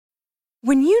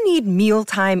When you need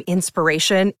mealtime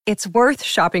inspiration, it's worth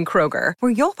shopping Kroger,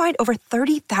 where you'll find over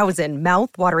 30,000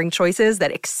 mouth-watering choices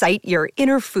that excite your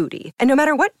inner foodie. And no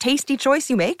matter what tasty choice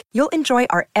you make, you'll enjoy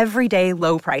our everyday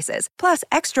low prices, plus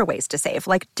extra ways to save,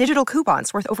 like digital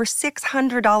coupons worth over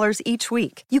 $600 each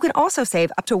week. You can also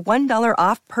save up to $1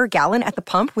 off per gallon at the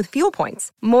pump with fuel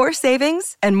points. More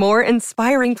savings and more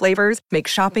inspiring flavors make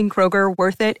shopping Kroger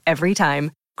worth it every time.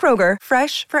 Kroger,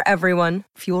 fresh for everyone.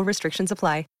 Fuel restrictions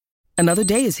apply. Another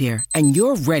day is here, and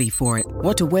you're ready for it.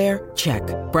 What to wear? Check.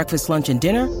 Breakfast, lunch, and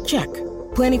dinner? Check.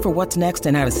 Planning for what's next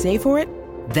and how to save for it?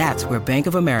 That's where Bank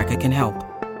of America can help.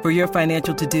 For your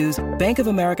financial to-dos, Bank of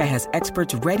America has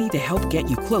experts ready to help get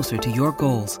you closer to your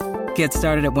goals. Get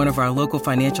started at one of our local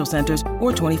financial centers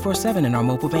or 24/7 in our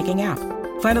mobile banking app.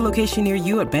 Find a location near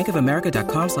you at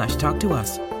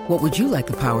bankofamerica.com/talktous. What would you like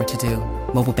the power to do?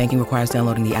 Mobile banking requires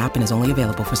downloading the app and is only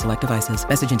available for select devices.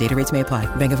 Message and data rates may apply.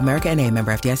 Bank of America N.A.,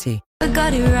 member FDIC. I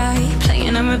got it right,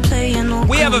 playing and replaying.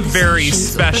 We have a very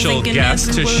special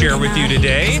guest to share with you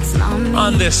today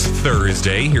on this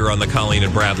Thursday here on the Colleen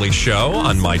and Bradley Show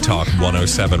on My Talk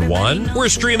 1071. We're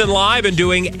streaming live and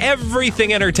doing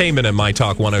everything entertainment at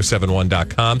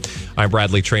MyTalk1071.com. I'm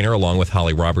Bradley Trainer along with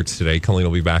Holly Roberts today. Colleen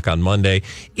will be back on Monday.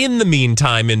 In the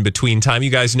meantime, in between time, you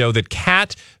guys know that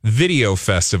Cat Video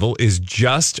Festival is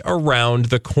just around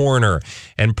the corner.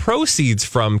 And proceeds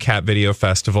from Cat Video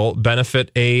Festival benefit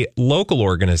a local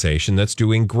organization that's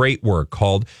doing great work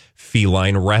called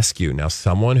Feline Rescue. Now,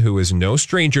 someone who is no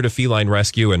stranger to feline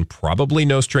rescue and probably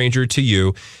no stranger to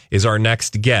you is our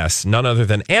next guest, none other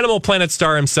than Animal Planet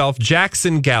star himself,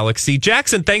 Jackson Galaxy.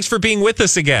 Jackson, thanks for being with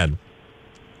us again.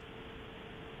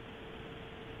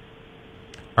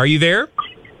 Are you there?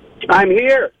 I'm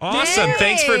here. Awesome. Yay.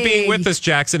 Thanks for being with us,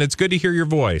 Jackson. It's good to hear your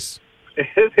voice.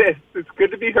 It's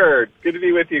good to be heard. Good to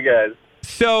be with you guys.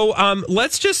 So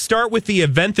let's just start with the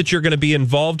event that you're going to be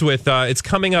involved with. It's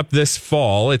coming up this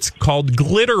fall. It's called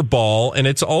Glitter Ball, and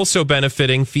it's also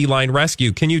benefiting Feline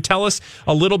Rescue. Can you tell us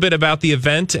a little bit about the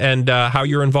event and how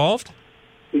you're involved?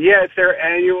 Yeah, it's their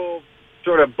annual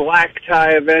sort of black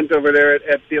tie event over there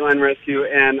at Feline Rescue,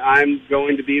 and I'm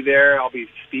going to be there. I'll be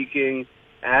speaking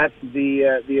at the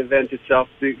event itself,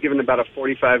 giving about a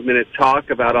 45-minute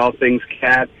talk about all things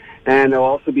cat. And there'll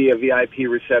also be a VIP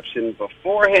reception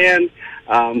beforehand,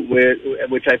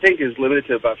 which I think is limited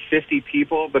to about 50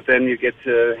 people. But then you get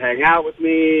to hang out with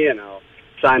me, and I'll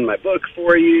sign my book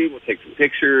for you. We'll take some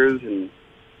pictures, and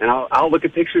I'll look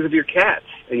at pictures of your cats,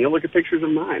 and you'll look at pictures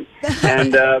of mine.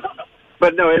 And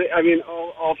but no,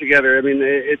 all together,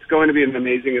 it's going to be an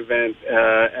amazing event,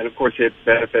 and of course, it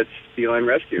benefits Feline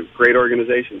Rescue. Great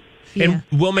organization. Yeah. And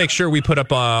we'll make sure we put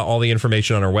up all the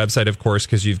information on our website, of course,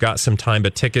 because you've got some time,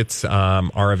 but tickets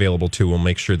are available too. We'll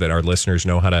make sure that our listeners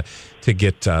know how to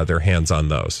get their hands on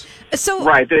those. So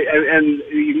right, and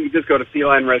you can just go to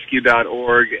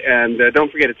felinerescue.org, and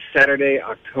don't forget it's Saturday,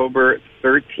 October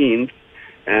 13th,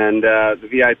 and the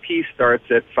VIP starts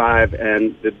at 5,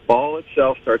 and the ball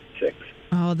itself starts at 6.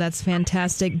 Oh, that's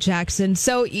fantastic, Jackson.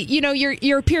 So,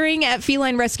 you're appearing at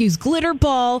Feline Rescue's Glitter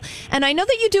Ball, and I know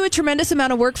that you do a tremendous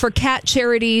amount of work for cat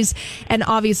charities and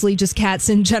obviously just cats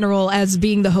in general as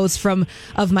being the host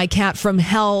of My Cat from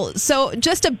Hell. So,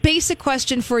 just a basic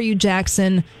question for you,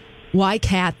 Jackson. Why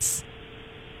cats?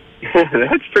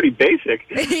 That's pretty basic.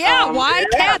 Yeah, why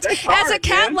cats? That's hard, As a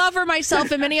cat man. lover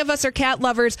myself, and many of us are cat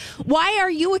lovers, why are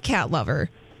you a cat lover?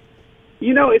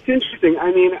 It's interesting.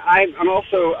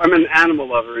 I'm an animal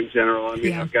lover in general.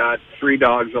 Yeah. I've got 3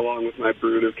 dogs along with my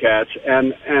brood of cats,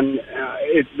 and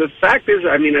the fact is,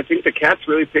 I think the cats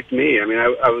really picked me. I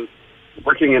was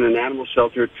working in an animal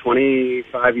shelter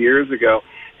 25 years ago,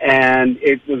 and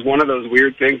it was one of those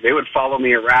weird things. They would follow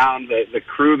me around. The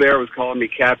crew there was calling me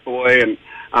Cat Boy, and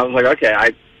I was like, okay,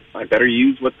 I better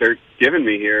use what they're giving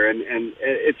me here. And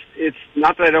it's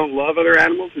not that I don't love other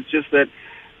animals. It's just that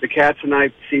the cats and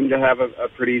I seem to have a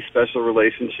pretty special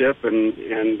relationship, and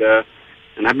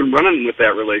I've been running with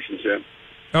that relationship.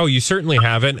 Oh, you certainly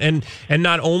have it, and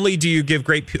not only do you give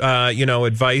great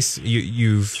advice,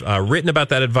 you've written about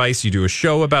that advice. You do a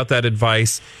show about that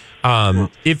advice.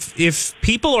 If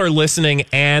people are listening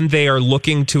and they are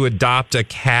looking to adopt a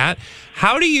cat,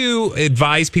 how do you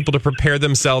advise people to prepare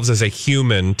themselves as a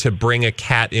human to bring a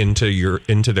cat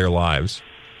into their lives?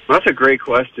 Well, that's a great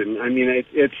question.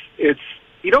 It's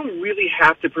you don't really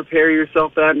have to prepare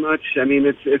yourself that much.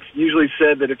 It's usually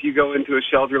said that if you go into a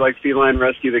shelter like Feline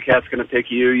Rescue, the cat's going to pick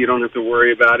you. You don't have to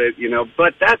worry about it,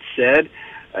 But that said,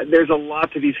 there's a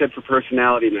lot to be said for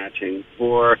personality matching,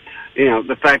 for,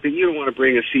 the fact that you don't want to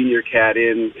bring a senior cat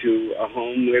into a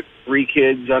home with 3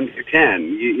 kids under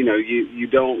 10. You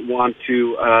don't want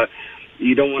to,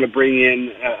 you don't want to bring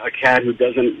in a cat who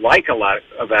doesn't like a lot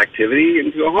of activity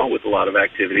into a home with a lot of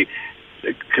activity.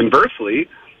 Conversely,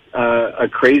 a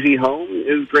crazy home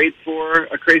is great for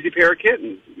a crazy pair of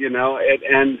kittens,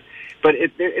 but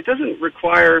it doesn't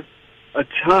require a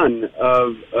ton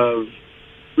of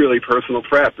really personal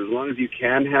prep. As long as you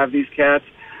can have these cats,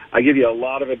 I give you a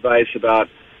lot of advice about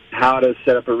how to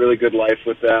set up a really good life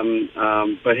with them.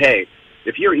 But hey,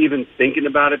 if you're even thinking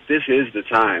about it, this is the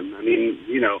time. I mean,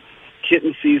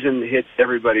 kitten season hits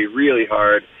everybody really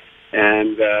hard,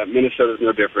 and Minnesota's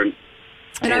no different.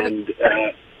 And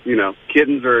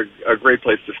kittens are a great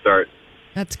place to start.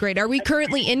 That's great. Are we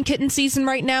currently in kitten season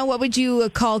right now? What would you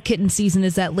call kitten season?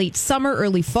 Is that late summer,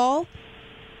 early fall?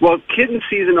 Well, kitten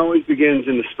season always begins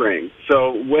in the spring.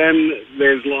 So when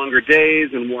there's longer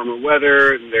days and warmer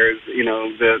weather, there's,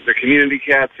 the community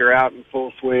cats are out in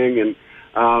full swing, and,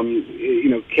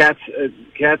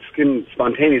 cats can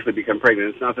spontaneously become pregnant.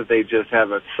 It's not that they just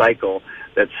have a cycle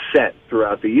that's set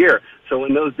throughout the year. So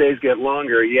when those days get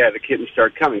longer, the kittens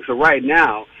start coming. So right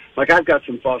now, I've got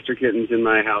some foster kittens in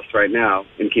my house right now,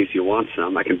 in case you want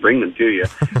some. I can bring them to you.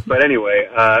 But anyway,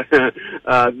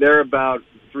 they're about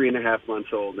 3.5 months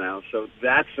old now. So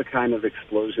that's the kind of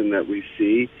explosion that we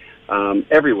see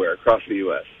everywhere across the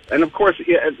U.S. And of course,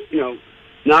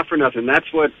 not for nothing.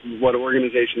 That's what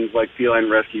organizations like Feline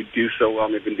Rescue do so well,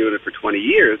 and they've been doing it for 20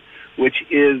 years, which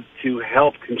is to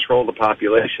help control the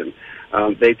population.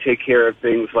 They take care of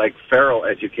things like feral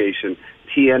education,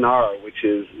 TNR, which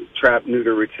is trap,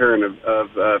 neuter, return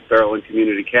of feral and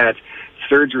community cats,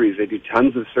 surgeries. They do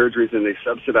tons of surgeries, and they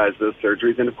subsidize those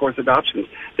surgeries, and, of course, adoptions.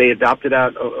 They adopted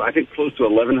out, I think, close to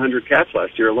 1,100 cats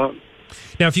last year alone.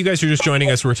 Now, if you guys are just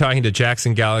joining us, we're talking to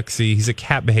Jackson Galaxy. He's a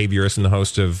cat behaviorist and the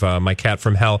host of My Cat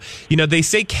from Hell. They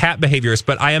say cat behaviorist,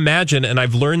 but I imagine, and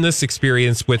I've learned this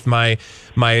experience with my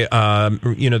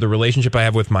the relationship I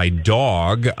have with my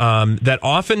dog, that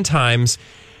oftentimes,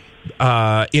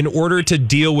 in order to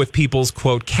deal with people's,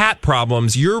 quote, cat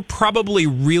problems, you're probably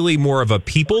really more of a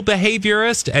people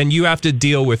behaviorist, and you have to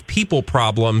deal with people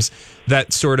problems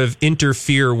that sort of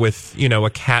interfere with, a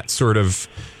cat sort of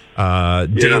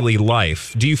daily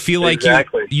life. Do you feel like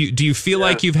do you feel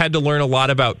like you've had to learn a lot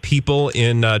about people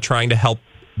in trying to help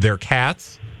their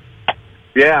cats?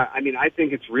 Yeah, I mean, I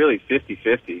think it's really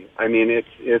 50-50. I mean,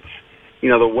 it's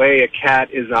the way a cat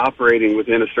is operating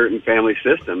within a certain family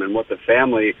system and what the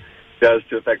family does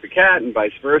to affect the cat and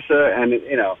vice versa. And,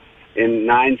 in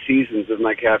 9 seasons of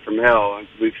My Cat from Hell,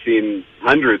 we've seen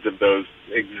hundreds of those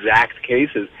exact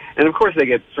cases. And, of course, they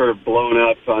get sort of blown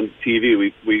up on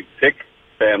TV. We pick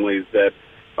families that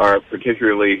are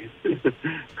particularly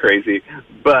crazy,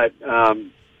 but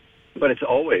it's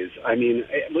always. I mean,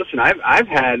 listen, I've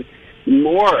had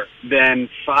more than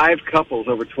 5 couples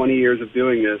over 20 years of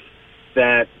doing this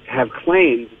that have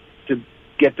claimed to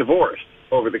get divorced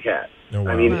over the cat. Oh,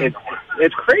 wow. I mean,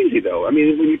 it's crazy though. I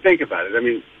mean, when you think about it, I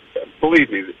mean, believe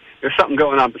me, there's something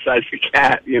going on besides the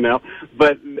cat,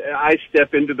 But I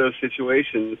step into those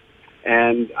situations.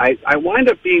 And I wind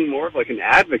up being more of like an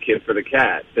advocate for the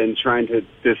cat than trying to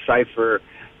decipher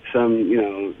some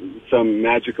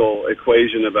magical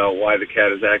equation about why the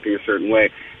cat is acting a certain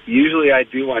way. Usually I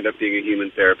do wind up being a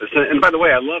human therapist. And by the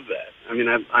way, I love that. I mean,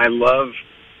 I love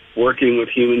working with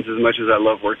humans as much as I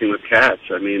love working with cats.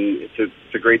 I mean, it's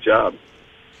a great job.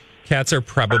 Cats are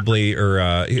probably,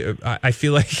 I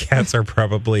feel like cats are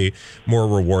probably more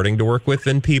rewarding to work with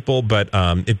than people, but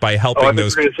by helping I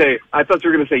thought you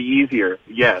were going to say easier.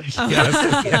 Yes.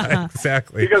 Yes, yeah,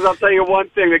 exactly. Because I'll tell you one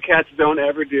thing that cats don't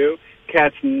ever do.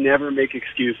 Cats never make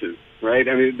excuses, right?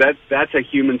 I mean, that's a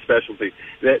human specialty.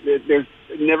 There's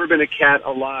never been a cat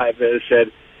alive that has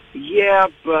said, yeah,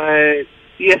 but...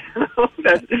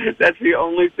 that's the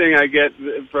only thing I get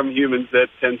from humans that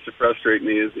tends to frustrate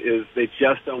me is they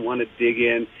just don't want to dig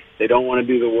in. They don't want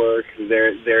to do the work.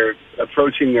 They're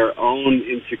approaching their own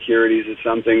insecurities as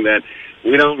something that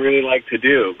we don't really like to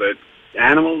do. But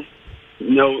animals,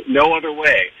 no other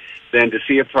way than to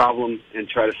see a problem and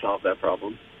try to solve that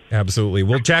problem. Absolutely.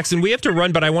 Well, Jackson, we have to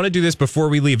run, but I want to do this before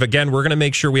we leave. Again, we're going to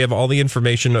make sure we have all the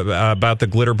information about the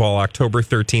Glitter Ball October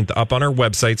 13th up on our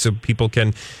website so people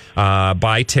can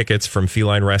buy tickets from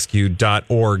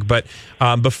felinerescue.org. But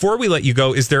before we let you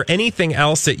go, is there anything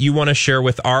else that you want to share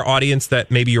with our audience that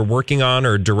maybe you're working on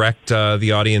or direct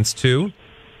the audience to?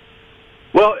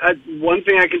 Well, one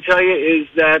thing I can tell you is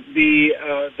that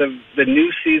the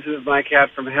new season of My Cat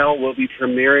from Hell will be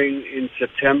premiering in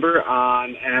September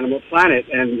on Animal Planet,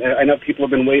 and I know people have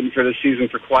been waiting for this season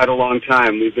for quite a long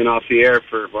time. We've been off the air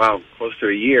for, close to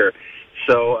a year.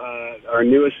 So our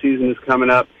newest season is coming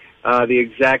up. The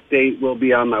exact date will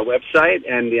be on my website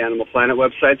and the Animal Planet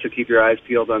website, so keep your eyes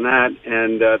peeled on that.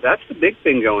 And that's the big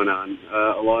thing going on,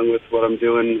 along with what I'm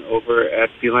doing over at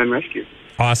Feline Rescue.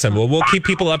 Awesome. Well, we'll keep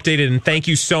people updated, and thank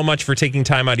you so much for taking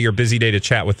time out of your busy day to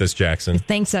chat with us, Jackson.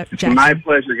 Thanks, Jackson. My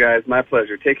pleasure, guys. My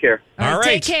pleasure. Take care. All right.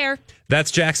 Take care. That's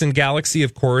Jackson Galaxy,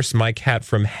 of course, My Cat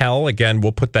from Hell. Again,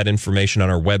 we'll put that information on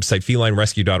our website,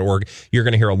 felinerescue.org. You're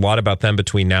going to hear a lot about them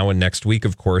between now and next week,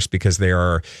 of course, because they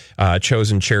are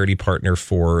chosen charity partner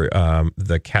for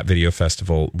the Cat Video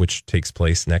Festival, which takes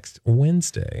place next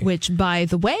Wednesday. Which, by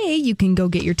the way, you can go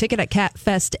get your ticket at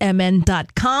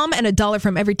catfestmn.com, and $1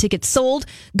 from every ticket sold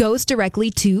goes directly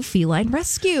to Feline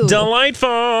Rescue.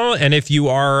 Delightful. And if you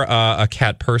are a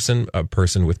cat person, a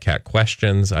person with cat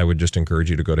questions, I would just encourage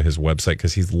you to go to his website,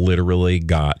 because he's literally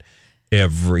got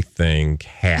everything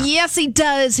cat. Yes, he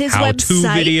does. His How-to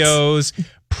website. videos,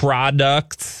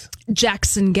 products.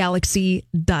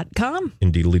 JacksonGalaxy.com.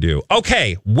 Indeedly do.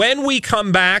 Okay, when we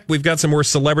come back, we've got some more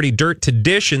celebrity dirt to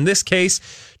dish. In this case,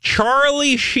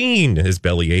 Charlie Sheen is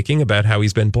belly aching about how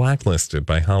he's been blacklisted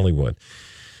by Hollywood.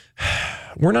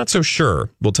 We're not so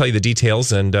sure. We'll tell you the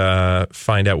details and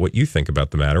find out what you think about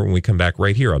the matter when we come back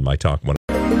right here on My Talk 1.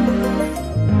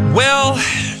 Well,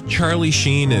 Charlie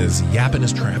Sheen is yapping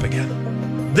his trap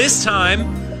again. This time,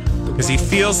 because he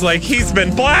feels like he's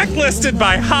been blacklisted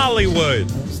by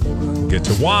Hollywood. We'll get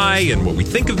to why and what we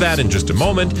think of that in just a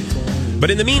moment.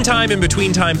 But in the meantime, in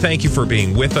between time, thank you for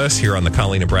being with us here on the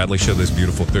Colleen and Bradley Show this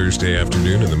beautiful Thursday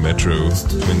afternoon in the Metro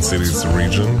Twin Cities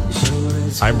region.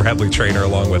 I'm Bradley Traynor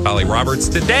along with Holly Roberts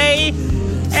today.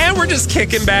 And we're just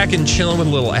kicking back and chilling with a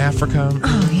little Africa.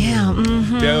 Oh, yeah.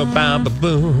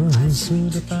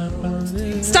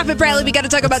 Stop it, Bradley. We got to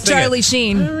talk about Charlie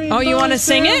Sheen. Oh, you want to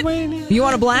sing it? You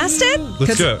want to blast it?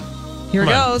 Let's do it. Here it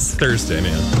goes. Thursday,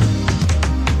 man.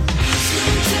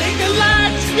 Take a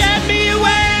lot to get me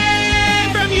away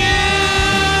from you.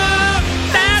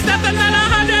 There's nothing that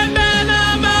 100 men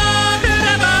or more could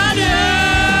ever do.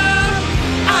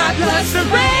 I bless the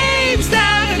raves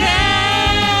down in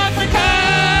Africa.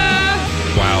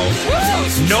 Wow.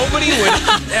 Nobody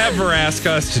would ever ask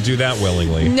us to do that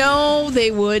willingly. No,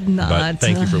 they would not. But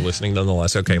thank you for listening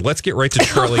nonetheless. Okay, let's get right to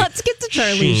Charlie. Let's get to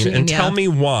Charlie Sheen and tell me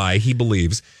why he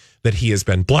believes that he has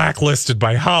been blacklisted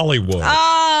by Hollywood.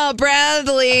 Oh,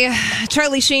 Bradley.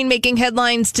 Charlie Sheen making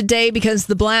headlines today because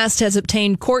The Blast has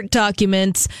obtained court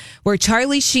documents where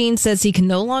Charlie Sheen says he can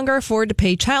no longer afford to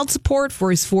pay child support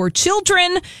for his 4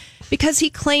 children because he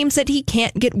claims that he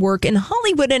can't get work in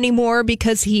Hollywood anymore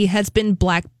because he has been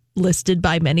blacklisted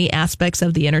by many aspects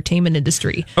of the entertainment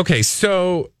industry. Okay,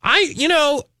 so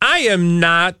I'm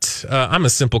not, I'm a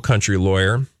simple country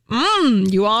lawyer.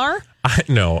 You are?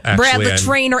 No, actually. Bradley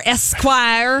Traynor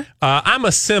Esquire. I'm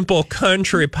a simple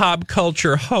country pop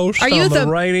culture host on the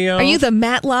radio. Are you the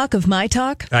Matlock of My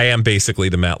Talk? I am basically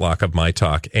the Matlock of My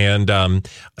Talk. And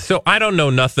so I don't know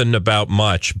nothing about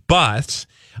much, but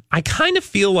I kind of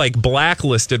feel like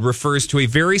blacklisted refers to a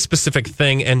very specific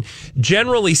thing. And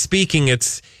generally speaking,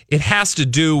 it has to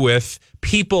do with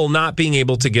people not being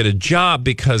able to get a job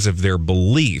because of their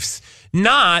beliefs,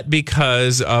 not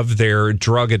because of their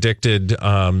drug addicted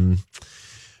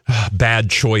bad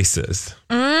choices.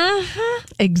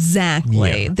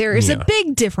 Exactly. Yeah. There is a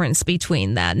big difference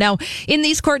between that. Now, in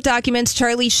these court documents,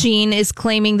 Charlie Sheen is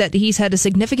claiming that he's had a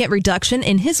significant reduction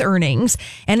in his earnings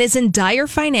and is in dire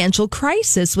financial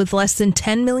crisis with less than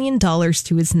 $10 million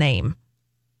to his name.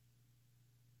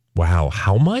 Wow.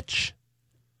 How much?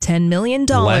 $10 million.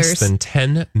 Less than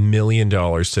 $10 million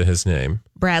to his name.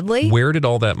 Bradley? Where did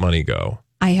all that money go?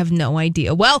 I have no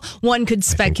idea. Well, one could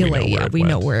speculate. We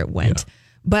know where it went. Yeah.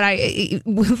 But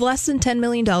with less than $10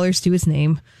 million to his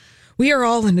name, we are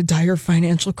all in a dire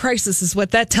financial crisis, is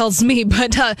what that tells me.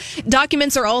 But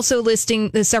documents are also listing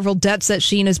the several debts that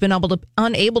Sheen has been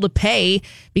unable to pay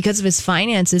because of his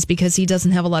finances, because he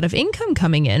doesn't have a lot of income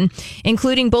coming in,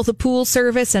 including both a pool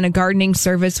service and a gardening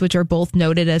service, which are both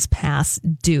noted as past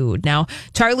due. Now,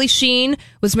 Charlie Sheen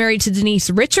was married to Denise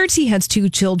Richards. He has 2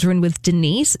 children with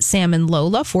Denise, Sam and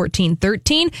Lola, 14,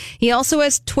 13. He also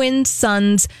has twin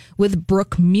sons with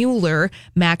Brooke Mueller,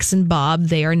 Max and Bob.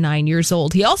 They are 9 years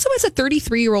old. He also has a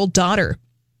 33-year-old daughter.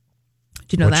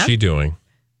 Do you know What's she doing?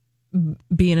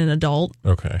 Being an adult.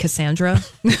 Okay. Cassandra.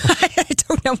 I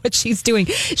don't know what she's doing.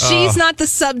 She's not the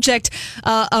subject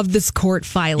of this court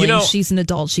filing. She's an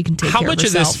adult. She can take care of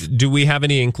herself. How much of this, do we have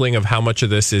any inkling of how much of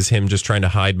this is him just trying to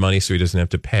hide money so he doesn't have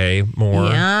to pay more?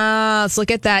 Yeah, let's look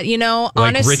at that.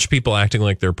 Like rich people acting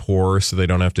like they're poor so they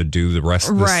don't have to do the rest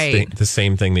of the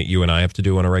same thing that you and I have to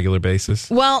do on a regular basis?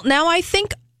 Well, now I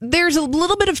think there's a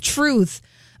little bit of truth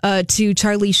to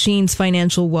Charlie Sheen's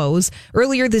financial woes.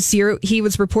 Earlier this year, he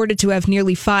was reported to have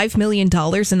nearly $5 million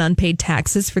in unpaid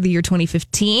taxes for the year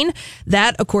 2015.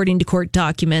 That, according to court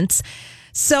documents.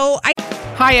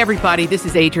 Hi, everybody. This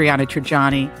is Adriana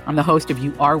Trajani. I'm the host of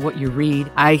You Are What You Read.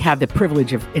 I have the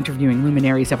privilege of interviewing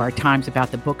luminaries of our times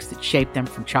about the books that shaped them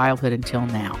from childhood until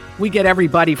now. We get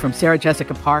everybody from Sarah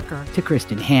Jessica Parker to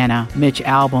Kristen Hanna, Mitch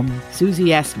Albom, Susie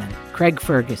Essman, Craig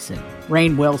Ferguson,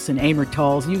 Rainn Wilson, Amor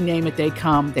Tolls, you name it, they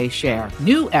come, they share.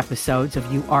 New episodes of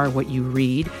You Are What You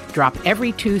Read drop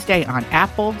every Tuesday on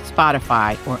Apple,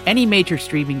 Spotify, or any major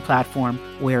streaming platform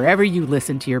wherever you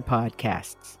listen to your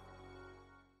podcasts.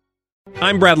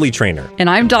 I'm Bradley Trainer. And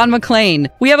I'm Don McClain.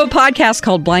 We have a podcast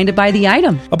called Blinded by the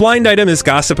Item. A blind item is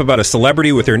gossip about a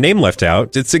celebrity with their name left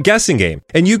out. It's a guessing game,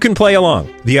 and you can play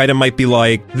along. The item might be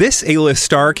like, this A-list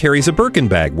star carries a Birkin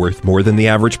bag worth more than the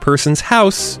average person's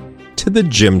house to the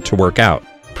gym to work out.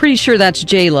 Pretty sure that's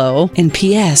J-Lo. And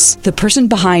P.S. the person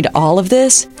behind all of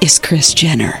this is Kris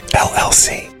Jenner,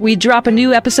 LLC. We drop a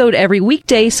new episode every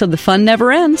weekday so the fun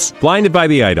never ends. Blinded by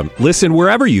the Item. Listen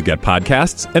wherever you get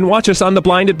podcasts and watch us on the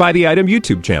Blinded by the Item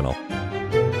YouTube channel.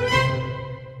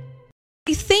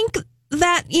 I think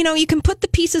that, you can put the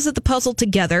pieces of the puzzle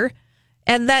together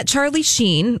and that Charlie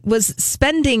Sheen was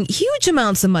spending huge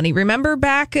amounts of money. Remember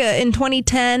back in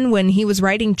 2010 when he was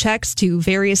writing checks to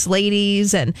various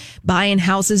ladies and buying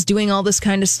houses, doing all this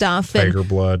kind of stuff? Tiger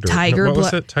Blood. Tiger Blood.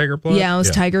 Was it? Tiger Blood? Yeah, it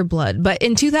was Tiger Blood. But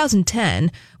in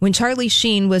 2010, when Charlie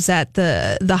Sheen was at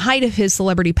the height of his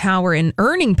celebrity power and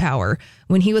earning power,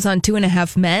 when he was on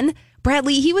 2.5 Men,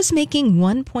 Bradley, he was making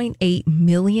 $1.8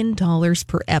 million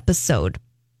per episode.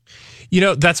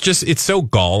 It's so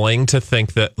galling to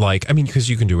think that, because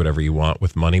you can do whatever you want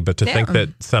with money, but to think that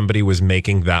somebody was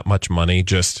making that much money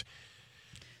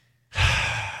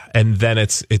and then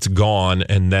it's gone,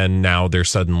 and then now they're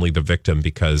suddenly the victim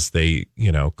because they,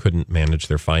 couldn't manage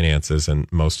their finances, and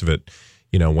most of it,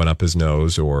 went up his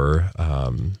nose or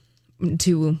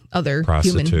to other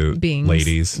prostitute human beings.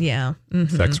 Ladies. Yeah.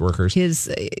 Mm-hmm. Sex workers. His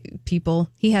people.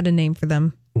 He had a name for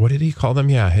them. What did he call them?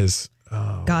 Yeah, his...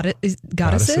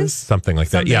 goddesses? Something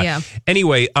like that. Yeah.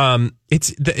 Anyway,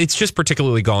 it's just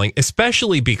particularly galling,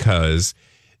 especially because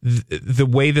the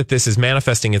way that this is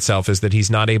manifesting itself is that he's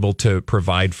not able to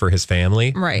provide for his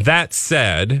family. Right. That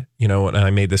said, and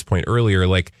I made this point earlier,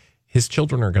 his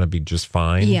children are going to be just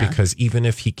fine because even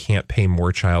if he can't pay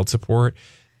more child support,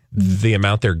 the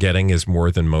amount they're getting is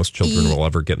more than most children will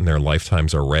ever get in their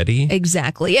lifetimes already.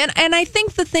 Exactly. And I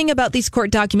think the thing about these court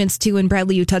documents, too, and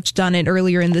Bradley, you touched on it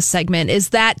earlier in this segment, is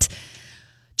that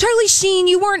Charlie Sheen,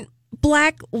 you weren't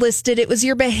blacklisted. It was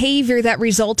your behavior that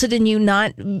resulted in you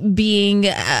not being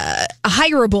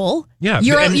hireable. Yeah.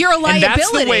 You're a liability. And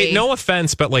that's the way, no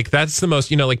offense, but that's the most,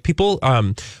 people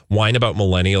whine about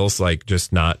millennials,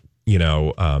 just not,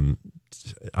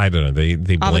 I don't know. They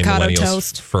blame avocado millennials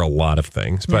toast for a lot of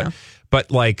things, but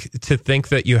to think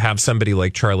that you have somebody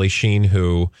like Charlie Sheen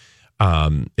who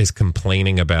is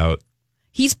complaining about.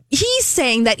 He's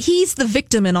saying that he's the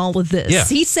victim in all of this. Yeah.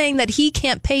 He's saying that he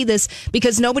can't pay this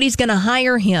because nobody's going to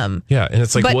hire him. Yeah, and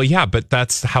it's but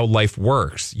that's how life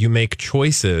works. You make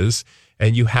choices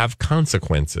and you have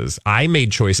consequences. I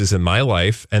made choices in my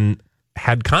life and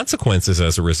had consequences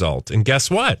as a result. And guess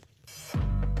what?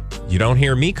 You don't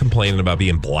hear me complaining about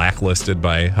being blacklisted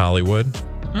by Hollywood.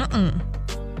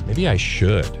 Maybe I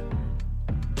should.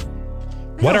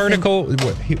 What article?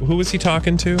 Who was he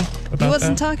talking to about He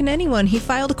wasn't that? talking to anyone. He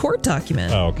filed a court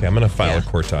document. Oh, okay. I'm going to file a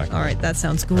court document. All right. That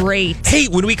sounds great. Hey,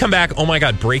 when we come back, oh my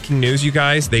God, breaking news, you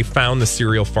guys. They found the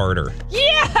serial farter.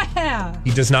 Yeah.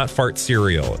 He does not fart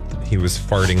cereal. He was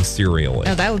farting serially.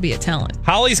 Oh, that would be a talent.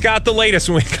 Holly's got the latest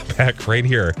when we come back right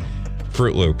here.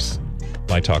 Fruit Loops.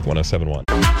 My Talk 107.1.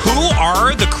 Who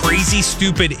are the crazy,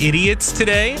 stupid idiots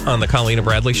today on the Colleen and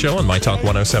Bradley Show on My Talk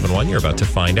 107.1? You're about to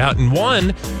find out. And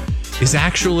one is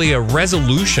actually a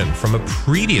resolution from a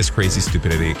previous crazy,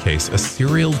 stupid idiot case, a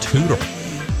serial tutor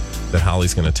that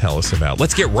Holly's going to tell us about.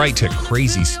 Let's get right to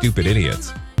crazy, stupid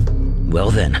idiots.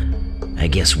 Well then, I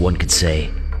guess one could say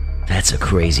that's a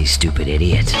crazy, stupid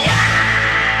idiot.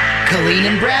 Colleen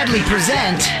and Bradley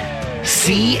present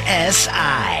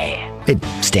CSI. It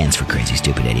stands for Crazy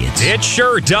Stupid Idiots. It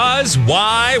sure does.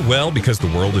 Why? Well, because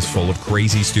the world is full of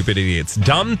crazy, stupid idiots.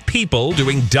 Dumb people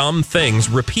doing dumb things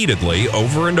repeatedly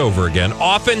over and over again,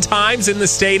 oftentimes in the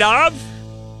state of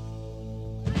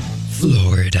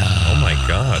Florida. Oh my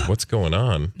God, what's going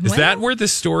on? Is that where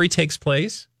this story takes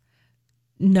place?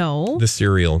 No. The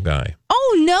serial guy.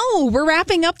 Oh, no. We're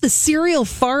wrapping up the serial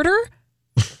farter?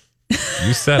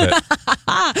 You said it.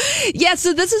 Yeah,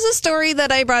 so this is a story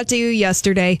that I brought to you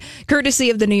yesterday, courtesy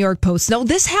of the New York Post. Now,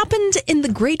 this happened in the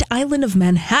great island of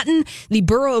Manhattan, the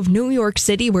borough of New York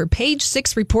City, where Page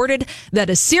Six reported that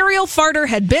a serial farter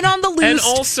had been on the loose And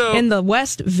also, in the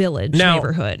West Village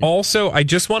neighborhood. Also, I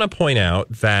just want to point out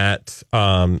that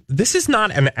this is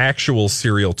not an actual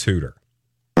serial tutor.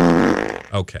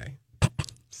 Okay.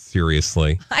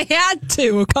 Seriously. I had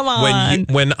to. Come on.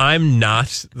 When I'm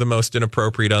not the most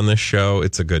inappropriate on this show,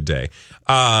 it's a good day.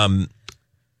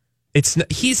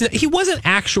 He wasn't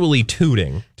actually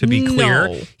tooting, to be clear.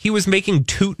 No. He was making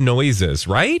toot noises,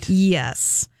 right?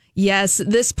 Yes. Yes,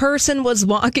 this person was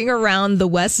walking around the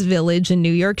West Village in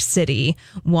New York City,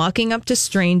 walking up to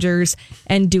strangers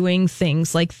and doing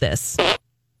things like this.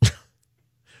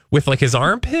 With like his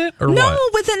armpit or what? No,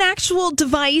 with an actual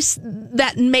device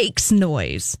that makes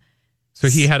noise. So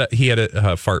he had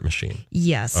a fart machine.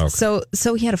 Yes. Okay.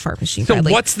 So he had a fart machine. So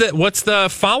Bradley. what's the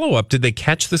follow up? Did they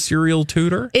catch the serial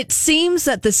tutor? It seems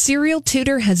that the serial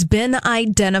tutor has been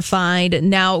identified.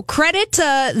 Now, credit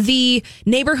the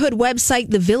neighborhood website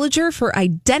The Villager for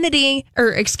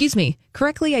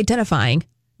correctly identifying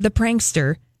the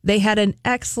prankster. They had an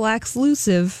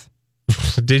X-laxlusive.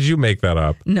 Did you make that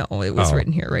up? No, it was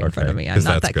written here right in front of me. I'm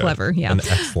not that clever. Yeah. An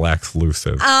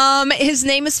X-laxlusive. His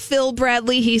name is Phil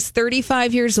Bradley. He's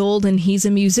 35 years old, and he's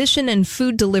a musician and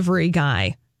food delivery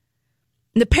guy.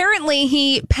 And apparently,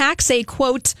 he packs a,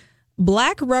 quote,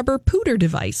 black rubber pooter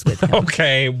device with him.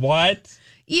 Okay, what?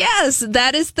 Yes,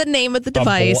 that is the name of the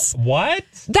device. What?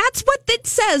 That's what it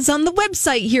says on the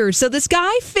website here. So this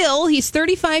guy, Phil, he's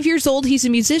 35 years old. He's a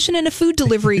musician and a food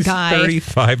delivery guy.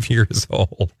 35 years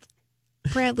old.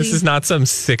 Bradley. This is not some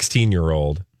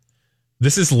 16-year-old.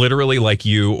 This is literally like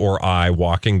you or I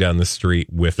walking down the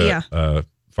street with a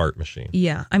fart machine.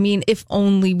 Yeah. I mean, if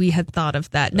only we had thought of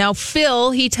that. Now,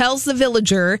 Phil, he tells the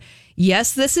Villager,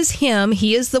 yes, this is him.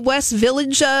 He is the West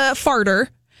Village farter.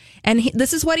 And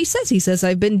this is what he says. He says,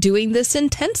 I've been doing this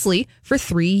intensely for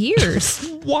 3 years.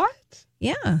 What?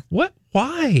 Yeah. What?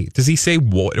 Why? Does he say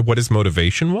what his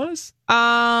motivation was?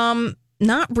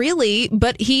 Not really,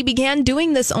 but he began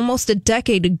doing this almost a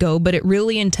decade ago, but it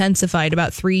really intensified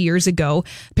about 3 years ago.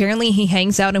 Apparently, he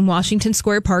hangs out in Washington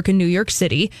Square Park in New York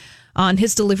City on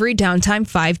his delivery downtime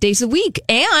 5 days a week.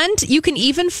 And you can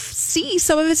even see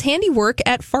some of his handiwork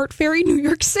at Fart Ferry, New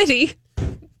York City.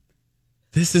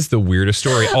 This is the weirdest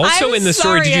story. Also in the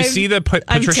story, did you see the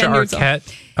Patricia Arquette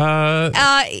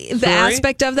the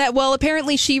aspect of that? Well,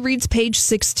 apparently she reads Page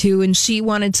Six too, and she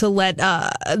wanted to let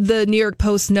the New York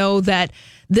Post know that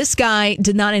this guy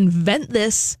did not invent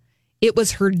this. It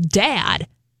was her dad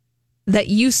that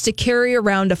used to carry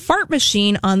around a fart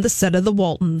machine on the set of The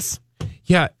Waltons.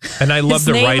 Yeah, and I love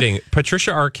the writing.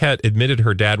 Patricia Arquette admitted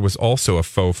her dad was also a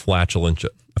faux flatulence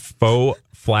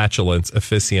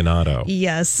aficionado.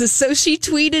 Yes. So she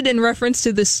tweeted in reference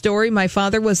to this story, my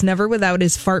father was never without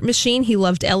his fart machine. He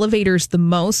loved elevators the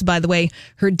most. By the way,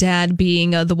 her dad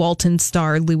being the Walton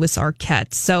star, Louis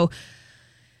Arquette. So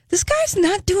this guy's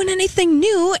not doing anything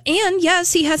new. And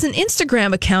yes, he has an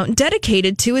Instagram account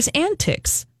dedicated to his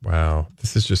antics. Wow.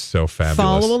 This is just so fabulous.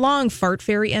 Follow along, Fart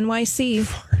Ferry NYC.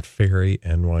 Fart Ferry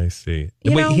NYC.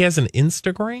 Wait, he has an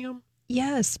Instagram?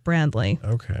 Yes, Bradley.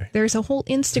 Okay. There's a whole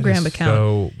Instagram account.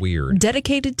 So weird.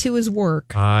 Dedicated to his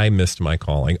work. I missed my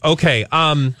calling. Okay.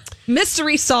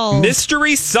 Mystery solved.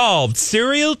 Mystery solved.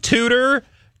 Serial tutor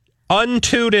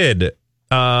untooted.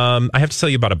 I have to tell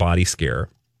you about a body scare.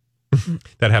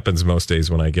 That happens most days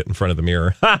when I get in front of the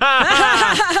mirror.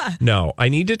 No, I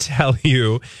need to tell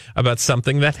you about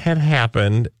something that had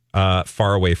happened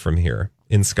far away from here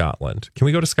in Scotland. Can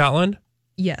we go to Scotland?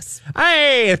 Yes.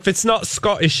 Hey, if it's not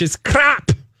Scottish, it's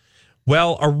crap.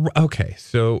 Well, okay.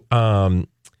 So,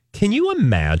 can you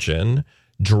imagine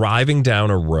driving down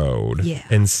a road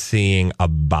and seeing a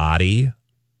body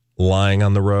lying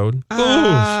on the road?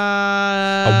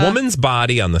 A woman's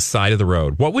body on the side of the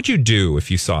road. What would you do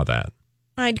if you saw that?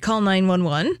 I'd call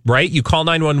 911. Right? You call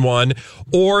 911,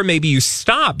 or maybe you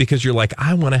stop because you're like,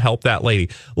 I want to help that lady.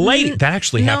 That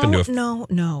actually happened to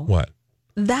No. What?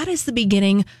 That is the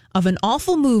beginning of an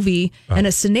awful movie and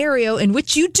a scenario in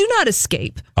which you do not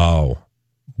escape. Oh,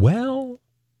 well,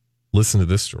 listen to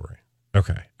this story.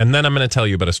 Okay. And then I'm going to tell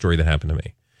you about a story that happened to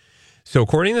me. So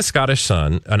according to the Scottish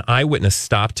Sun, an eyewitness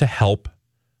stopped to help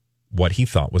what he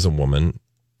thought was a woman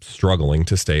struggling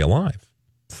to stay alive.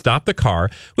 Stopped the car.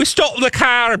 We stopped the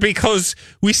car because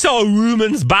we saw a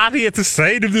woman's body at the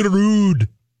side of the road.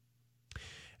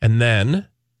 And then,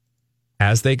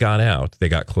 as they got out, they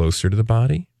got closer to the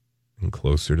body and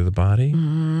closer to the body,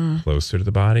 closer to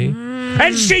the body.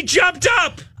 And she jumped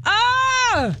up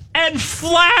and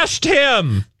flashed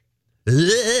him.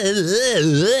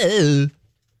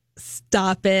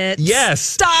 Stop it. Yes.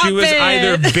 Stop she was it.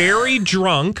 either very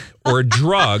drunk or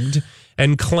drugged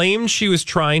and claimed she was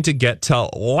trying to get to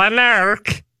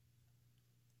Lanark.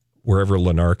 Wherever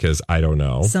Lanark is, I don't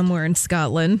know. Somewhere in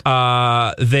Scotland.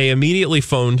 They immediately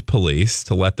phoned police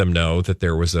to let them know that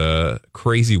there was a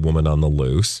crazy woman on the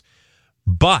loose.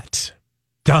 But,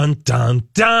 dun, dun,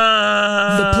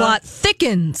 dun. The plot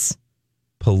thickens.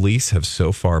 Police have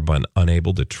so far been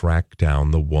unable to track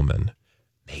down the woman.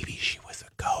 Maybe she was a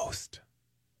ghost.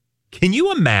 Can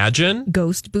you imagine?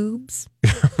 Ghost boobs.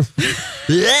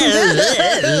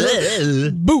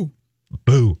 Boo.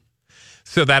 Boo.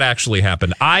 So that actually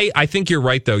happened. I think you're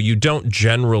right, though. You don't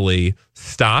generally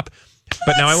stop.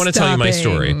 But now I want to tell you my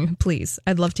story. Please.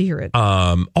 I'd love to hear it.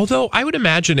 Although I would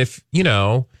imagine if,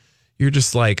 you're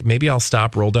just like, maybe I'll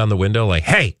stop, roll down the window like,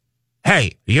 hey, are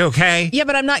you okay? Yeah,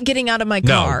 but I'm not getting out of my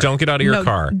car. No, don't get out of your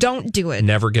car. Don't do it.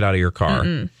 Never get out of your car.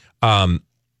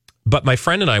 But my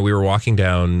friend and I, we were walking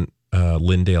down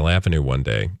Lyndale Avenue one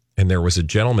day, and there was a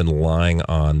gentleman lying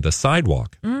on the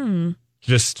sidewalk,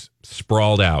 just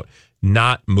sprawled out,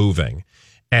 not moving.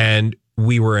 And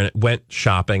we went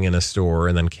shopping in a store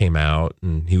and then came out,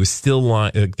 and he was still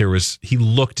lying. He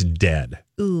looked dead.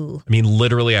 Ooh. I mean,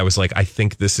 literally, I was like, I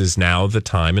think this is now the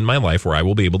time in my life where I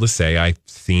will be able to say I've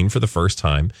seen for the first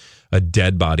time a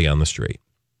dead body on the street.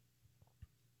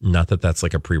 Not that that's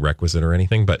like a prerequisite or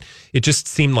anything, but it just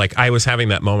seemed like I was having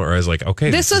that moment where I was like,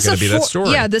 okay, this is going to be that story.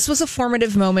 Yeah, this was a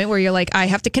formative moment where you're like, I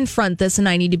have to confront this and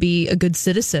I need to be a good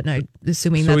citizen. I'm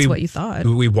assuming that's what you thought.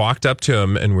 We walked up to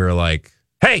him and we were like,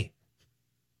 hey.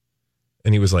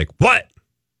 And he was like, what?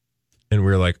 And we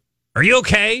were like, are you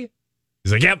okay?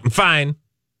 He's like, yep, I'm fine.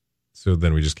 So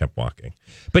then we just kept walking.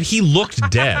 But he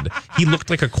looked dead. He looked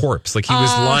like a corpse. Like he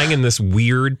was lying in this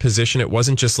weird position. It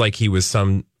wasn't just like he was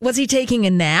some... Was he taking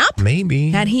a nap? Maybe.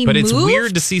 Had he But moved? It's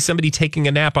weird to see somebody taking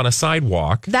a nap on a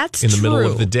sidewalk. That's in the true.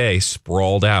 middle of the day,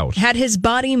 sprawled out. Had his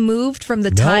body moved from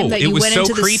the time that you went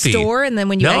into the store and then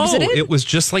when you exited? No, it was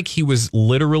just like he was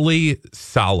literally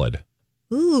solid.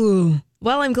 Ooh.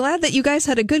 Well, I'm glad that you guys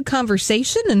had a good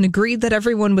conversation and agreed that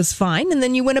everyone was fine, and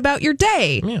then you went about your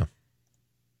day. Yeah.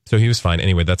 So he was fine.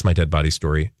 Anyway, that's my dead body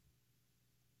story.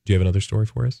 Do you have another story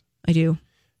for us? I do.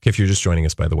 Okay, if you're just joining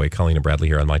us, by the way, Colleen and Bradley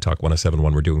here on My Talk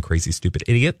 107.1. We're doing Crazy Stupid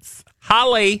Idiots.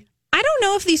 Holly! I don't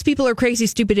know if these people are crazy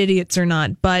stupid idiots or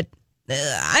not, but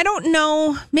I don't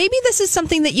know. Maybe this is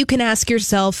something that you can ask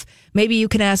yourself. Maybe you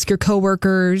can ask your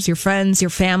coworkers, your friends, your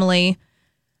family.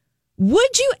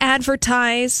 Would you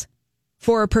advertise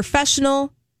for a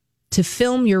professional to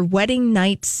film your wedding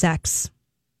night sex?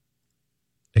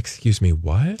 Excuse me,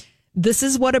 what? This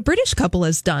is what a British couple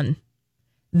has done.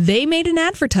 They made an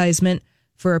advertisement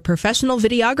for a professional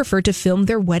videographer to film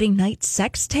their wedding night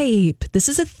sex tape. This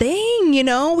is a thing,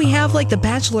 We have like the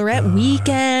bachelorette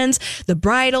weekends, the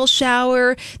bridal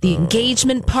shower, the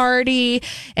engagement party,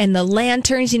 and the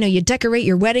lanterns. You decorate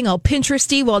your wedding all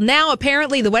Pinteresty. Well, now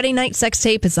apparently the wedding night sex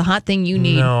tape is the hot thing you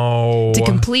need to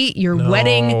complete your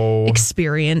wedding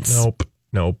experience.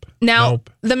 Nope. Now,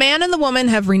 the man and the woman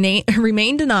have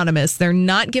remained anonymous. They're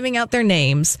not giving out their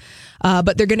names,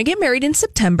 but they're going to get married in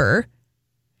September.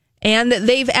 And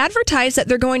they've advertised that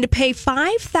they're going to pay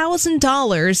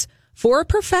 $5,000 for a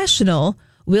professional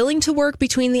willing to work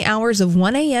between the hours of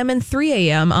 1 a.m. and 3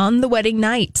 a.m. on the wedding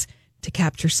night to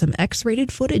capture some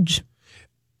X-rated footage.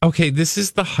 Okay, this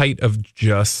is the height of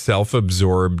just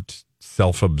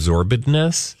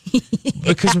self-absorbedness.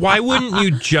 Because why wouldn't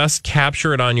you just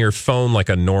capture it on your phone like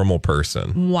a normal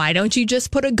person? Why don't you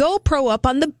just put a GoPro up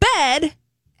on the bed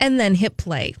and then hit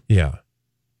play? Yeah.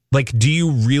 Like, do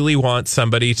you really want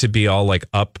somebody to be all like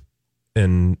up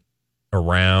and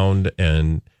around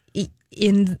and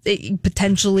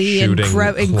potentially in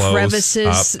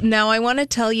crevices? Up. Now, I want to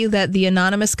tell you that the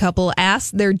anonymous couple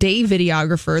asked their day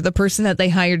videographer, the person that they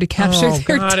hired to capture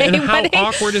their day and how wedding.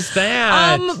 awkward is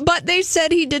that? But they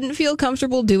said he didn't feel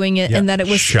comfortable doing it, and that it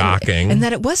was shocking, and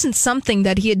that it wasn't something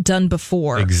that he had done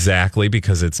before. Exactly,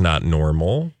 because it's not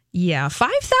normal. Yeah,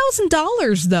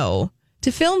 $5,000 though to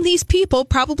film these people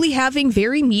probably having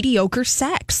very mediocre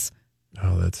sex.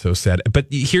 Oh, that's so sad. But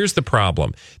here's the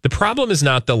problem. The problem is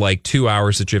not the 2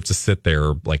 hours that you have to sit there,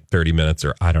 or 30 minutes,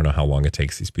 or I don't know how long it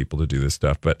takes these people to do this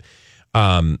stuff. But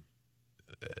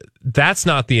that's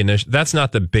not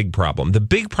the big problem. The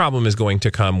big problem is going to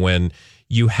come when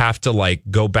you have to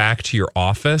go back to your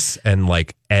office and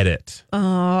edit.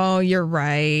 Oh, you're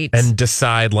right. And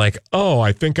decide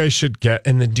I think I should get.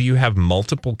 And then do you have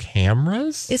multiple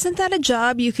cameras? Isn't that a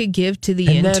job you could give to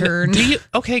the intern?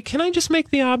 Okay, can I just make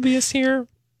the obvious here?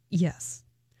 Yes.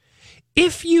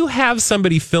 If you have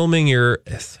somebody filming your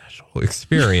essential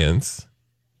experience,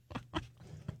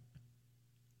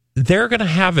 they're going to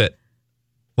have it.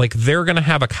 Like, they're going to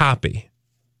have a copy.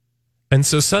 And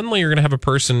so suddenly you're going to have a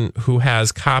person who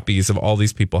has copies of all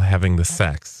these people having the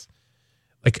sex.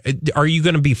 Like, are you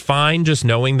going to be fine just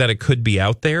knowing that it could be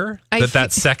out there?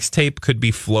 That sex tape could be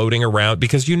floating around?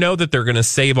 Because you know that they're going to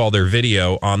save all their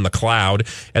video on the cloud,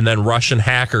 and then Russian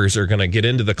hackers are going to get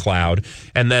into the cloud.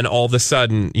 And then all of a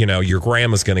sudden, you know, your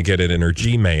grandma's going to get it in her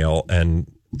Gmail. And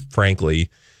frankly,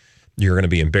 you're going to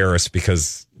be embarrassed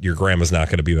because your grandma's not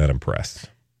going to be that impressed.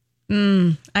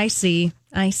 I see.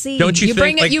 Don't you think? You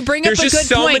bring up a good point. There's just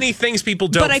so many things people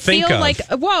don't think of. But I feel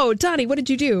like, whoa, Donnie, what did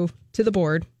you do to the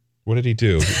board? What did he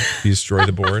do? He destroyed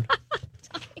the board?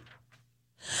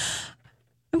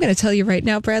 I'm going to tell you right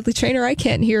now, Bradley Trainer, I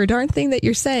can't hear a darn thing that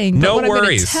you're saying. No but what worries. I'm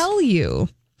going to tell you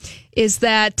is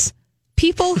that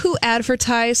people who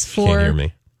advertise for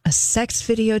a sex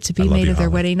video to be made of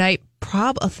their wedding night,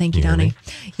 thank you, Donnie.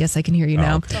 Yes, I can hear you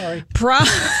now. Okay.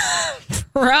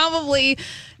 Probably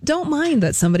don't mind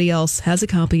that somebody else has a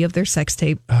copy of their sex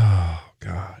tape. Oh,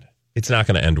 God. It's not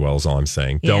going to end well is all I'm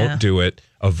saying. Yeah. Don't do it.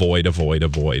 Avoid.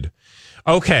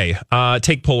 Okay.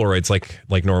 Take Polaroids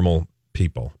like normal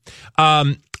people.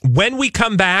 When we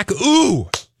come back,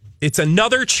 it's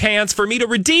another chance for me to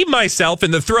redeem myself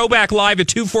in the Throwback Live at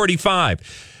 2:45,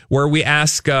 where we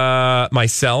ask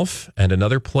myself and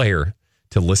another player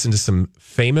to listen to some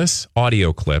famous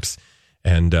audio clips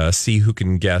and see who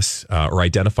can guess or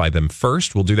identify them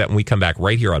first. We'll do that when we come back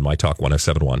right here on My Talk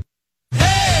 107.1.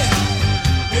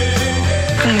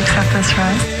 Can you cut this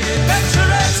right?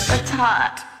 It's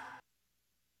hot.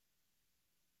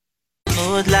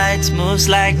 Moves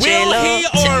like Will he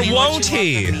or won't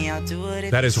he?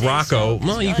 That is Rocco.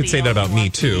 Well, you could say that about me,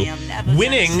 too.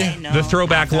 Winning the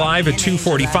Throwback Live at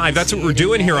 2:45. That's what we're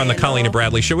doing here on the Colleen and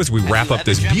Bradley Show as we wrap up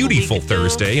this beautiful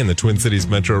Thursday in the Twin Cities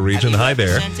metro region. Hi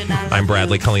there. I'm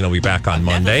Bradley. Colleen will be back on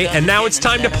Monday. And now it's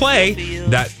time to play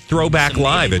that Throwback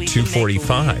Live at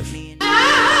 2:45.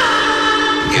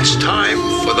 It's time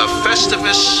for the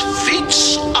Festivus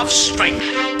Feats of Strength.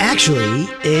 Actually,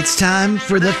 it's time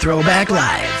for the Throwback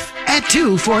Live at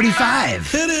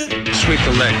 2:45. Hit it. Sweep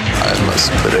the leg. I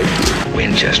must break you.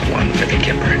 Win just one for the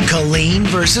Kipper. Colleen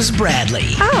versus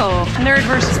Bradley. Oh, nerd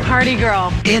versus party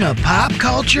girl. In a pop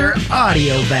culture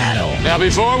audio battle. Now,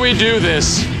 before we do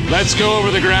this, let's go over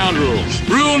the ground rules.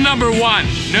 Rule number 1,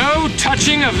 no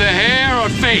touching of the hair or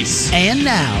face. And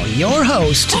now, your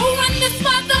host,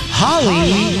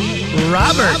 Holly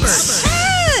Roberts.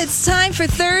 It's time for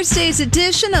Thursday's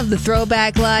edition of the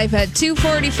Throwback Live at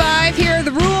 2:45. Here are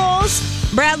the rules.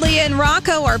 Bradley and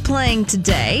Rocco are playing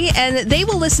today, and they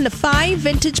will listen to 5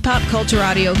 vintage pop culture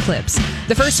audio clips.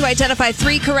 The first to identify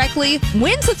 3 correctly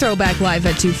wins the Throwback Live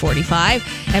at 2:45,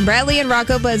 and Bradley and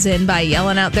Rocco buzz in by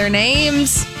yelling out their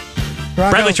names.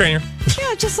 Rocco. Bradley Trainer.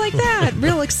 Yeah, just like that.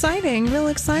 Real exciting.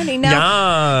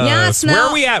 Now, yes. Where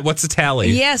are we at? What's the tally?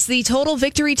 Yes, the total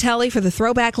victory tally for the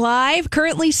Throwback Live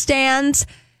currently stands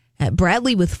at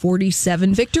Bradley with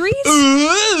 47 victories.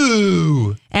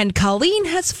 Ooh! And Colleen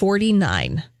has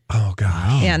 49. Oh,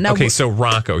 God. Yeah, now, okay, so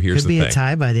Rocco, here's the thing. Could be a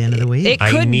tie by the end of the week. It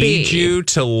could I need be. you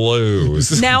to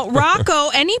lose. Now, Rocco,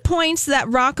 any points that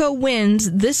Rocco wins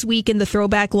this week in the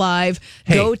Throwback Live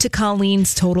go to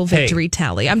Colleen's total victory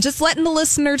tally. I'm just letting the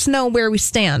listeners know where we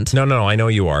stand. No, I know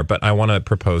you are, but I want to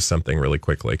propose something really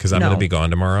quickly because I'm going to be gone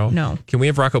tomorrow. No. Can we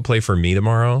have Rocco play for me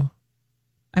tomorrow?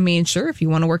 I mean, sure, if you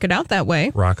want to work it out that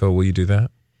way. Rocco, will you do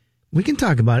that? We can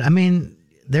talk about it. I mean,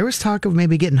 there was talk of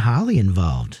maybe getting Holly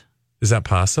involved. Is that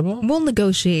possible? We'll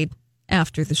negotiate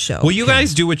after the show. Well, you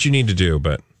guys do what you need to do,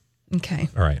 but... Okay.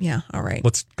 All right. Yeah, all right.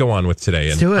 Let's go on with today,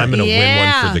 and do it. I'm going to win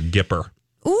one for the Gipper.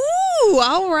 Ooh,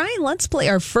 all right. Let's play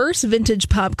our first vintage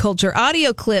pop culture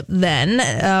audio clip then.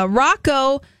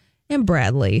 Rocco and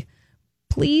Bradley,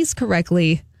 please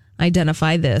correctly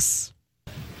identify this.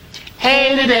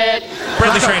 Hated it.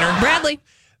 Bradley Trainer. Bradley.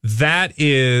 That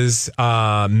is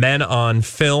Men on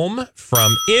Film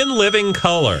from In Living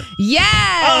Color.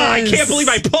 Yes! Oh, I can't believe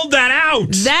I pulled that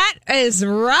out. That is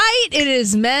right. It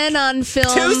is Men on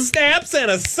Film. 2 snaps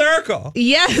and a circle.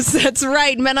 Yes, that's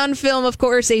right. Men on Film, of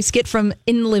course, a skit from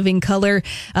In Living Color.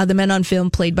 The Men on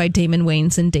Film played by Damon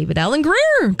Wayans and David Alan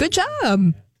Grier. Good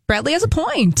job. Bradley has a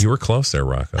point. You were close there,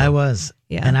 Rocco. I was.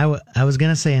 Yeah. And I was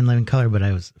going to say In Living Color, but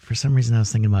for some reason I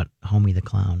was thinking about Homie the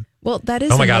Clown. Well, that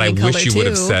is Oh my God, I In Living wish Color, you would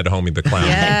have too. said Homie the Clown.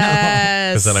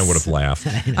 Yes. Because then I would have laughed.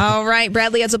 All right,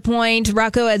 Bradley has a point.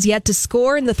 Rocco has yet to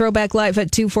score in the Throwback Live at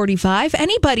 2:45.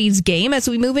 Anybody's game as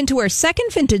we move into our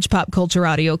second vintage pop culture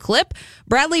audio clip.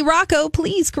 Bradley, Rocco,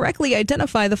 please correctly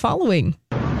identify the following.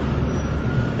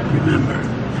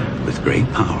 Remember, with great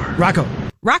power.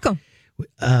 Rocco.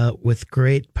 With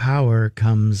great power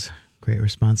comes great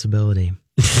responsibility.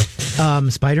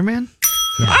 Spider-Man?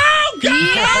 Yeah. Oh, God!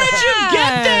 How did you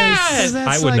get that?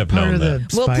 That's I wouldn't have part known of that.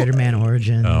 the Spider-Man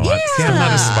origin. Oh, I'm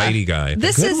not a Spidey guy.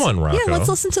 This Good is one, Rocco. Yeah, let's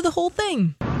listen to the whole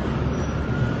thing.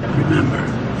 Remember,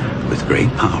 with great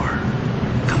power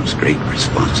comes great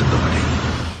responsibility.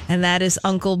 And that is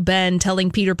Uncle Ben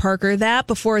telling Peter Parker that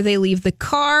before they leave the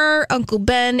car. Uncle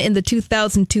Ben in the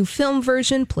 2002 film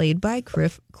version, played by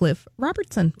Cliff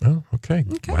Robertson. Oh, okay.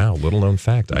 Wow, little known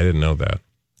fact. I didn't know that.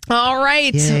 All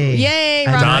right. Yay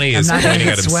Rob. Donnie is pointing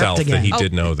at himself that he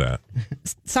did know that.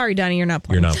 Sorry, Donnie, you're not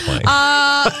playing. You're not playing.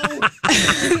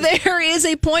 There is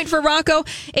a point for Rocco,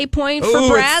 a point for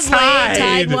Bradley.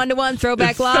 Tied 1-1,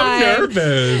 Throwback Live. So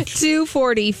nervous.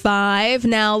 2:45.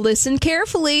 Now listen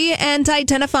carefully and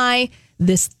identify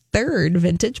this third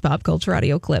vintage pop culture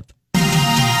audio clip.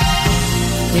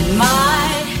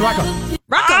 Rocco.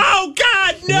 Oh,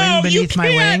 God, no! Wind beneath my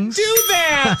wings. Do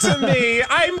that to me.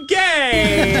 I'm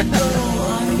gay.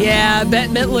 Yeah,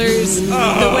 Bette Midler's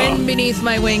The Wind Beneath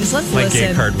My Wings. Let's My listen.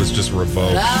 gay card was just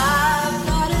revoked.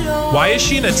 Why is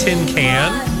she in a tin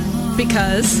can?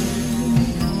 Because.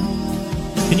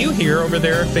 Can you hear over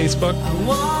there, Facebook?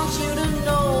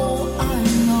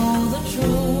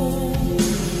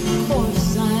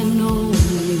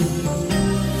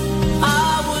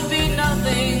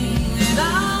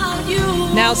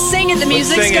 Now sing it. The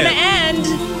music's sing going to it. end.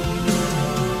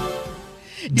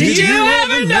 Did you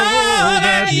ever know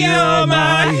that you're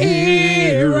my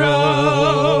hero?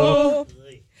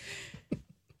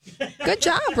 Good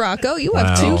job, Rocco. You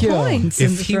have 2 points in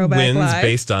the If he Throwback wins Live.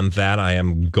 based on that, I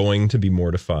am going to be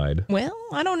mortified. Well,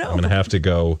 I don't know. I'm going to have to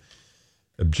go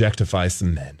objectify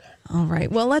some men. All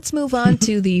right. Well, let's move on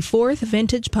to the fourth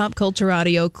vintage pop culture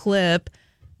audio clip.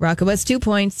 Rocco has 2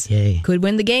 points. Yay. Could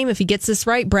win the game if he gets this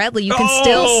right. Bradley, you can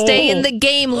still stay in the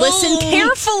game. Listen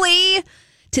carefully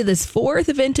to this fourth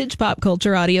vintage pop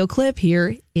culture audio clip.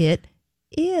 Here it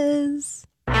is.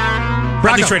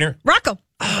 Rodney Trainer. Rocco.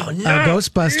 Oh, no.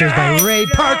 Ghostbusters by Ray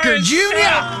Parker Jr.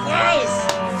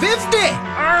 50.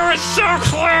 I was so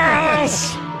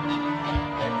close.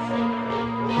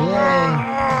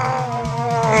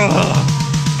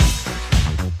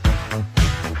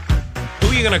 Who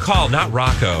are you going to call? Not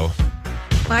Rocco.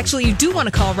 Well, actually, you do want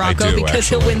to call Rocco do, because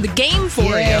he'll win the game for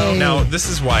you. Now, this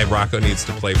is why Rocco needs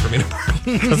to play for me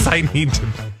because I need to.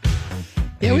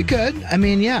 Yeah, we could. I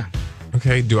mean, yeah.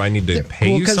 Okay, do I need to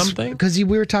pay you something? Because we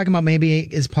were talking about maybe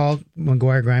is Paul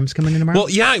McGuire Grimes coming in tomorrow? Well,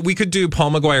 yeah, we could do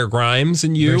Paul McGuire Grimes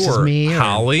and you Versus or me or-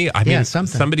 Holly. I mean,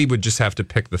 something. somebody would just have to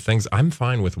pick the things. I'm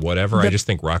fine with whatever. I just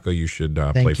think, Rocco, you should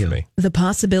play for me. The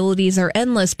possibilities are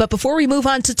endless. But before we move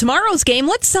on to tomorrow's game,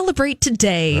 let's celebrate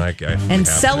today and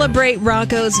celebrate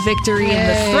Rocco's victory in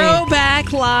the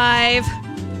Throwback Live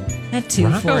at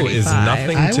 2:45. Rocco is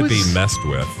nothing to be messed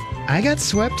with. I got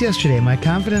swept yesterday. My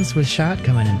confidence was shot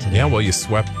coming in today. Yeah, well, you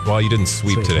swept. Well, you didn't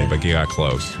sweep today, but you got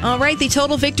close. All right, the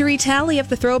total victory tally of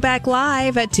the Throwback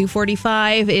Live at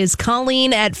 2:45 is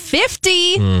Colleen at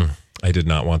 50. I did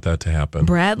not want that to happen.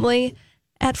 Bradley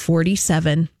at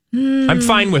 47. I'm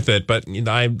fine with it, but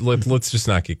let's just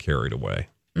not get carried away.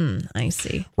 I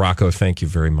see. Rocco, thank you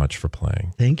very much for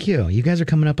playing. Thank you. You guys are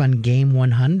coming up on game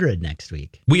 100 next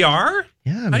week. We are?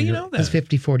 Yeah. How do you know that? It's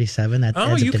 50-47. That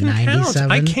adds you up to can 97.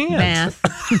 count. I can't. Math.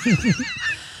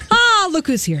 Look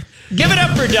who's here. Give it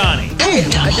up for Donnie. Hey,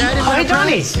 Donnie. How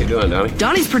you doing, Donnie?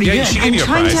 Donnie's pretty Yeah, good. she gave I'm you a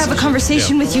trying prize. to have a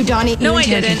conversation with you, Donnie. No, I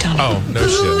didn't. Oh, no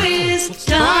Who shit. is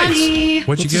Donnie?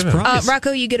 What'd you give him?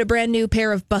 Rocco, you get a brand new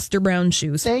pair of Buster Brown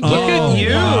shoes. Thank you. Look at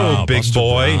you, wow, big Buster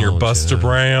boy, and your Browns, Buster yeah.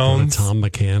 Browns. Tom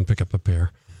McCann, pick up a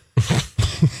pair.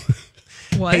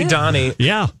 What? Hey, Donnie.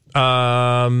 Yeah.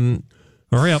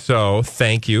 Hurry up. So,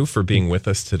 thank you for being with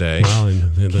us today. Well,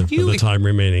 in the time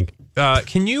remaining.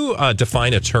 Can you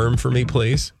define a term for me,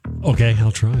 please? Okay,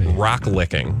 I'll try. Rock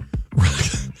licking.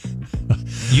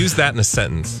 Use that in a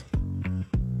sentence.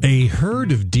 A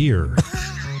herd of deer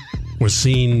was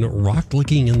seen rock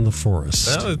licking in the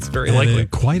forest. Well, it's very and likely.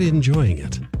 quite enjoying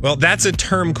it. Well, that's a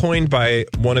term coined by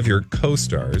one of your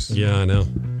co-stars. Yeah, I know.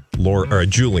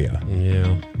 Julia.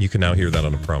 Yeah. You can now hear that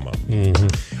on a promo.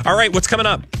 Mm-hmm. All right, what's coming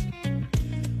up?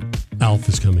 Alf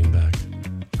is coming back.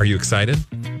 Are you excited?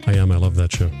 I am. I love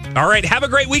that show. All right, have a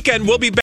great weekend. We'll be back.